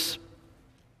verse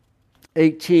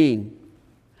 18.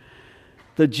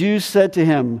 The Jews said to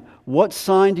him, "What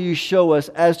sign do you show us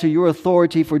as to your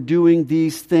authority for doing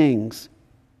these things?"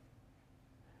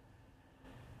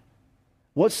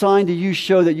 What sign do you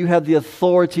show that you have the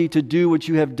authority to do what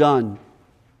you have done?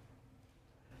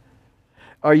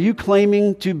 Are you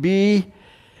claiming to be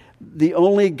the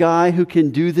only guy who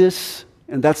can do this,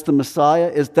 and that's the Messiah?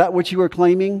 Is that what you are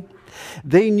claiming?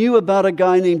 They knew about a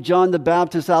guy named John the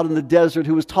Baptist out in the desert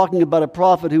who was talking about a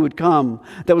prophet who would come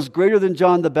that was greater than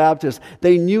John the Baptist.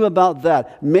 They knew about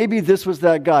that. Maybe this was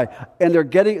that guy. And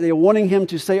they're wanting him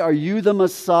to say, "Are you the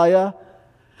Messiah?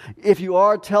 If you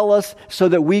are, tell us so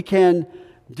that we can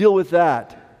deal with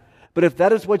that. But if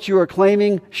that is what you are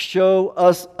claiming, show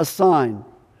us a sign.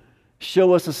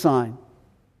 Show us a sign."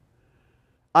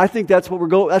 I think that's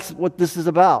what this is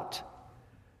about.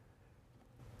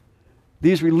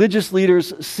 These religious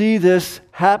leaders see this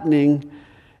happening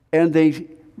and they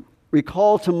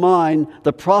recall to mind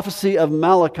the prophecy of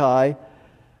Malachi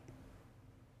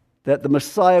that the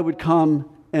Messiah would come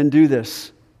and do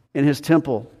this in his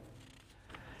temple.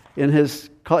 And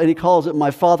he calls it "my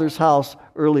Father's house"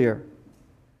 earlier.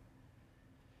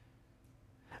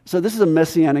 So this is a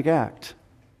messianic act.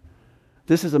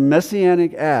 This is a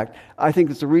messianic act. I think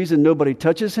it's the reason nobody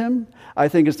touches him. I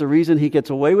think it's the reason he gets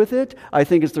away with it. I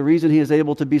think it's the reason he is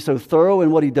able to be so thorough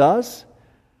in what he does.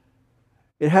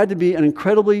 It had to be an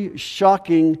incredibly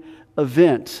shocking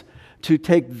event to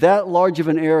take that large of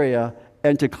an area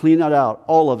and to clean it out,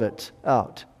 all of it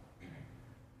out.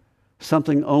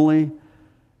 Something only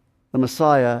the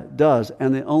Messiah does,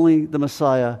 and only the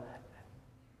Messiah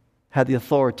had the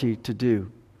authority to do,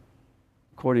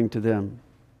 according to them.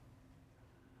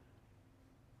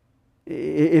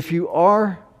 If you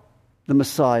are the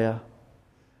Messiah,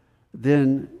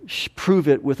 then prove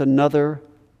it with another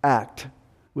act,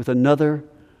 with another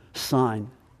sign.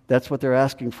 That's what they're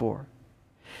asking for.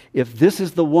 If this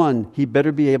is the one, he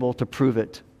better be able to prove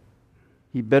it.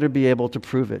 He better be able to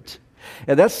prove it.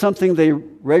 And that's something they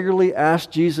regularly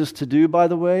ask Jesus to do, by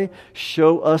the way.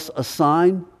 Show us a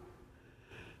sign.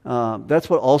 That's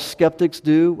what all skeptics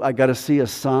do. I got to see a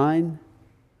sign.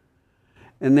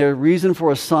 And their reason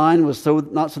for a sign was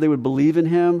not so they would believe in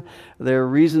him. Their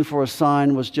reason for a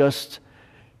sign was just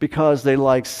because they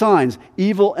like signs.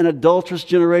 Evil and adulterous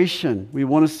generation. We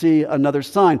want to see another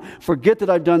sign. Forget that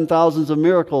I've done thousands of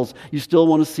miracles. You still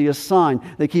want to see a sign.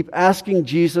 They keep asking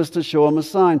Jesus to show them a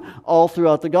sign all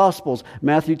throughout the Gospels.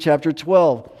 Matthew chapter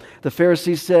 12. The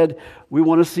Pharisees said, "We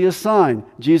want to see a sign."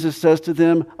 Jesus says to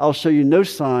them, "I'll show you no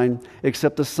sign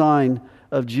except the sign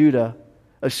of the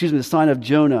sign of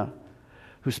Jonah,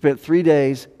 who spent 3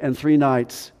 days and 3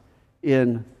 nights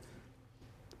in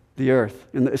the earth,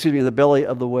 in the belly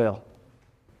of the whale."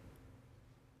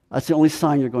 That's the only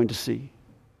sign you're going to see.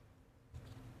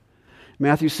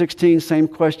 Matthew 16, same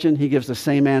question. He gives the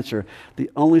same answer. The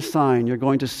only sign you're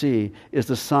going to see is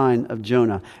the sign of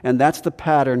Jonah. And that's the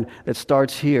pattern that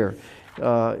starts here.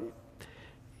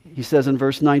 He says in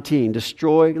verse 19,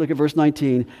 look at verse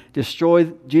 19,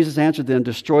 Jesus answered them,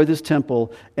 "Destroy this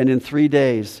temple, and in 3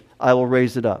 days I will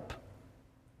raise it up."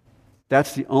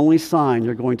 That's the only sign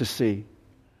you're going to see.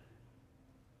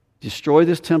 Destroy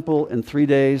this temple, in 3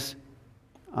 days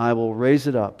I will raise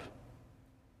it up.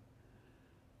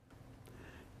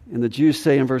 And the Jews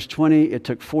say in verse 20, it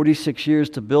took 46 years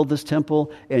to build this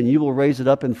temple, and you will raise it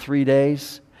up in 3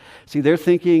 days. See, they're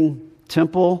thinking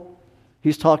temple.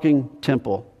 He's talking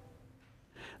temple.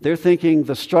 They're thinking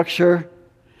the structure.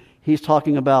 He's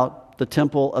talking about the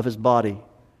temple of his body.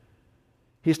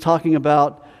 He's talking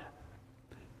about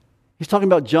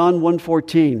John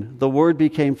 1:14, the Word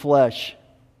became flesh.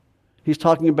 He's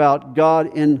talking about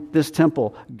God in this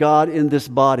temple, God in this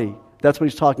body. That's what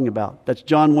he's talking about. That's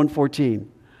John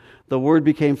 1:14. The Word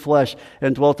became flesh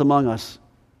and dwelt among us.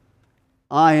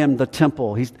 I am the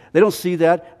temple. They don't see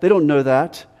that. They don't know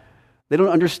that. They don't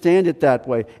understand it that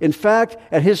way. In fact,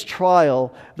 at his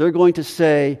trial, they're going to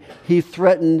say he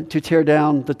threatened to tear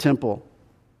down the temple.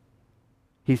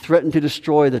 He threatened to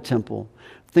destroy the temple.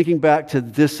 Thinking back to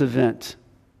this event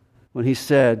when he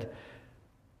said,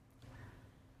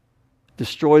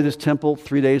 "Destroy this temple,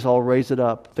 3 days I'll raise it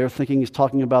up." They're thinking he's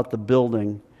talking about the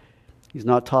building. He's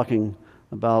not talking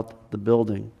about the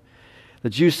building. The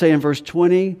Jews say in verse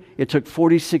 20, it took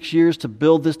 46 years to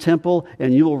build this temple,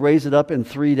 and you will raise it up in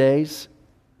 3 days.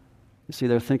 You see,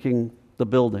 they're thinking the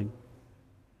building.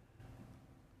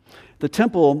 The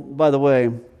temple, by the way,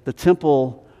 the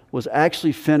temple was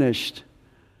actually finished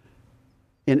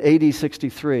in AD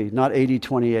 63, not AD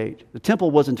 28. The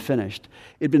temple wasn't finished.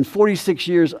 It had been 46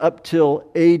 years up till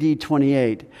AD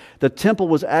 28. The temple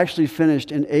was actually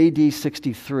finished in AD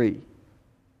 63.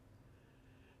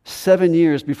 7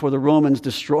 years before the Romans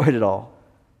destroyed it all.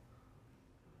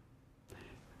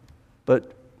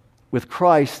 But with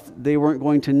Christ, they weren't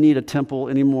going to need a temple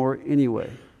anymore anyway.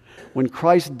 When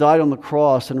Christ died on the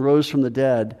cross and rose from the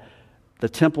dead, the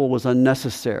temple was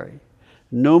unnecessary.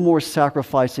 No more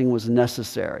sacrificing was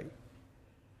necessary.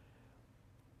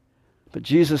 But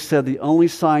Jesus said, the only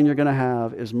sign you're going to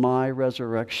have is my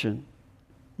resurrection.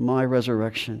 My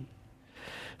resurrection.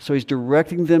 So he's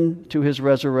directing them to his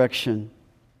resurrection.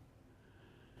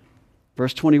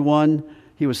 Verse 21,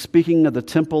 he was speaking of the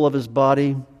temple of his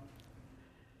body.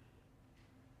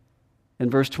 And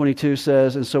verse 22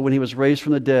 says, and so when he was raised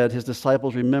from the dead, his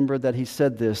disciples remembered that he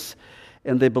said this,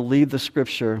 and they believed the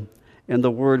scripture and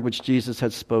the word which Jesus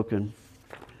had spoken.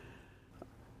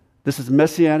 This is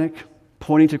messianic,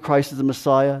 pointing to Christ as the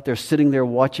Messiah. They're sitting there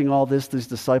watching all this. These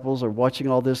disciples are watching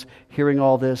all this, hearing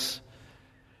all this.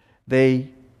 They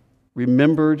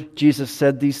remembered Jesus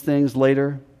said these things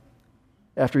later,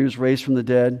 after he was raised from the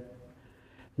dead.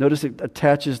 Notice it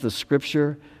attaches the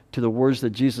scripture to the words that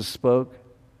Jesus spoke.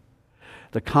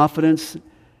 The confidence,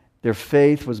 their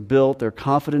faith was built, their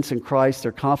confidence in Christ,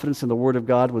 their confidence in the Word of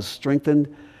God was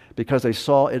strengthened because they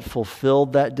saw it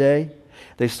fulfilled that day.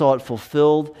 They saw it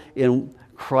fulfilled in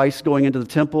Christ going into the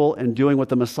temple and doing what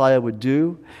the Messiah would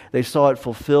do. They saw it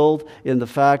fulfilled in the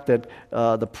fact that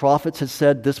the prophets had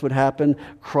said this would happen,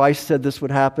 Christ said this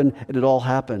would happen, and it all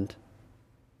happened.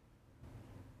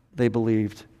 They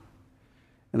believed.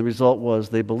 And the result was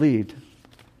they believed.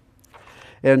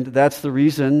 And that's the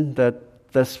reason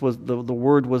that this was the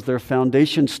word was their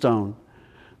foundation stone.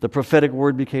 The prophetic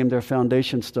word became their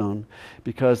foundation stone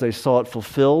because they saw it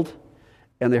fulfilled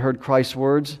and they heard Christ's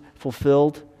words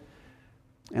fulfilled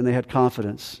and they had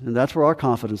confidence. And that's where our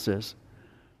confidence is.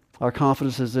 Our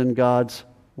confidence is in God's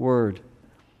word.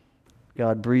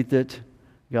 God breathed it,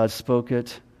 God spoke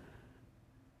it,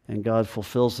 and God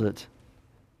fulfills it.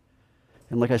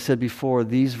 And like I said before,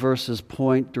 these verses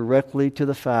point directly to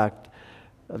the fact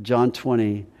of John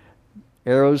 20,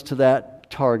 arrows to that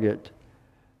target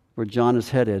where John is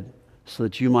headed so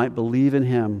that you might believe in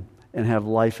him and have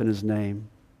life in his name.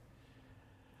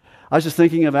 I was just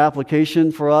thinking of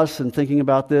application for us and thinking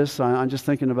about this. I'm just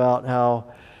thinking about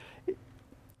how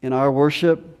in our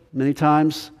worship, many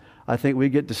times, I think we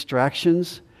get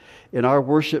distractions. In our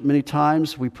worship, many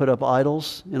times, we put up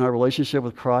idols in our relationship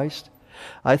with Christ.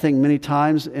 I think many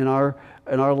times in our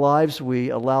lives, we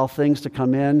allow things to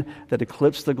come in that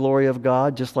eclipse the glory of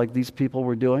God, just like these people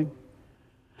were doing.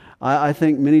 I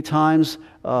think many times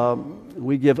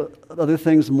we give other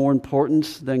things more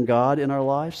importance than God in our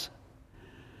lives.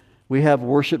 We have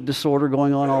worship disorder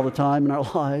going on all the time in our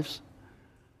lives.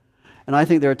 And I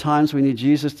think there are times we need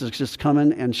Jesus to just come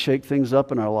in and shake things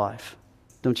up in our life.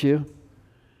 Don't you?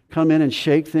 Come in and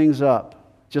shake things up.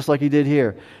 Just like he did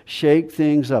here. Shake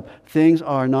things up. Things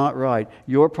are not right.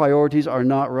 Your priorities are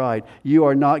not right. You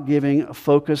are not giving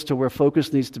focus to where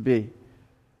focus needs to be.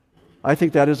 I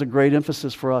think that is a great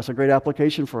emphasis for us, a great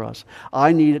application for us.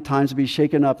 I need at times to be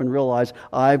shaken up and realize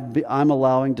I'm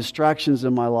allowing distractions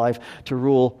in my life to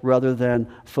rule rather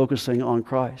than focusing on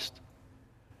Christ.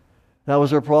 That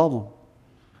was their problem.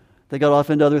 They got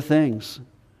off into other things.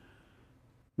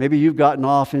 Maybe you've gotten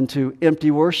off into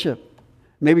empty worship.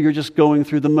 Maybe you're just going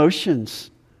through the motions.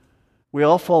 We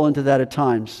all fall into that at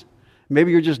times.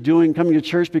 Maybe you're just coming to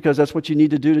church because that's what you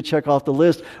need to do to check off the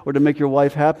list or to make your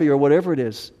wife happy or whatever it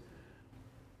is.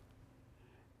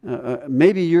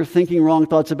 Maybe you're thinking wrong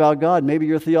thoughts about God. Maybe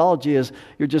your theology is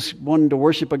you're just wanting to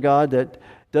worship a God that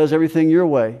does everything your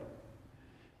way.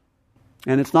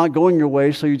 And it's not going your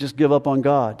way, so you just give up on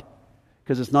God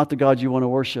because it's not the God you want to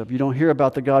worship. You don't hear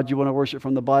about the God you want to worship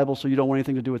from the Bible, so you don't want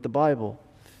anything to do with the Bible.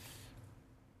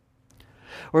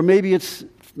 Or maybe it's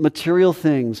material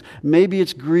things. Maybe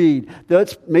it's greed.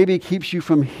 Maybe it keeps you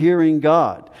from hearing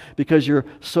God because you're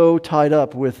so tied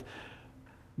up with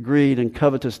greed and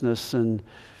covetousness and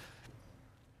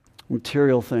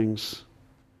material things.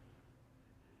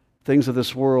 Things of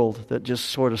this world that just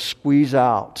sort of squeeze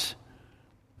out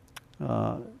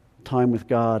time with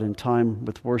God and time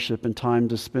with worship and time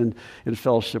to spend in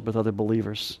fellowship with other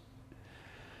believers.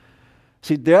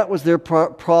 See, that was their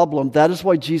problem. That is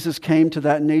why Jesus came to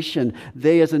that nation.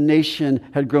 They as a nation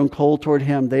had grown cold toward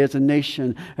him. They as a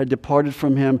nation had departed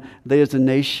from him. They as a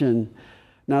nation.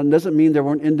 Now, it doesn't mean there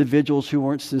weren't individuals who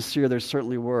weren't sincere. There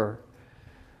certainly were.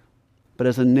 but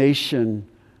as a nation,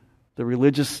 the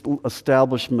religious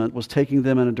establishment was taking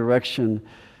them in a direction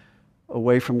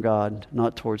away from God,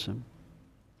 not towards Him.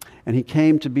 And He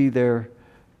came to be their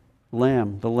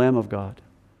Lamb, the Lamb of God,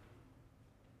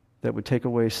 that would take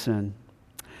away sin.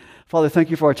 Father, thank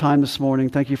you for our time this morning.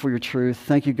 Thank you for your truth.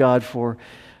 Thank you, God, for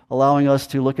allowing us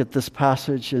to look at this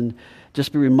passage and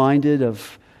just be reminded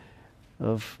of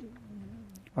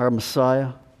our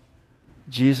Messiah,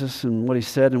 Jesus, and what He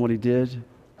said and what He did.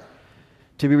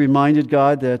 To be reminded,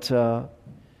 God, that though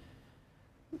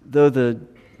the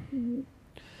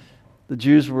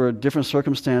Jews were in different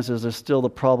circumstances, there's still the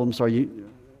problems are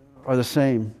the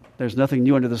same. There's nothing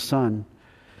new under the sun.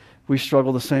 We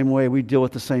struggle the same way. We deal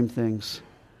with the same things.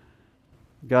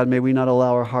 God, may we not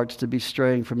allow our hearts to be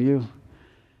straying from you.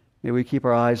 May we keep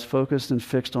our eyes focused and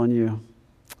fixed on you.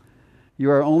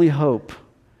 You're our only hope.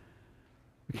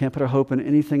 We can't put our hope in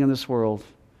anything in this world.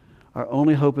 Our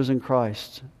only hope is in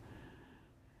Christ.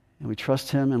 And we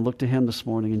trust Him and look to Him this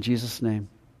morning. In Jesus' name,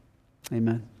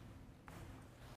 amen.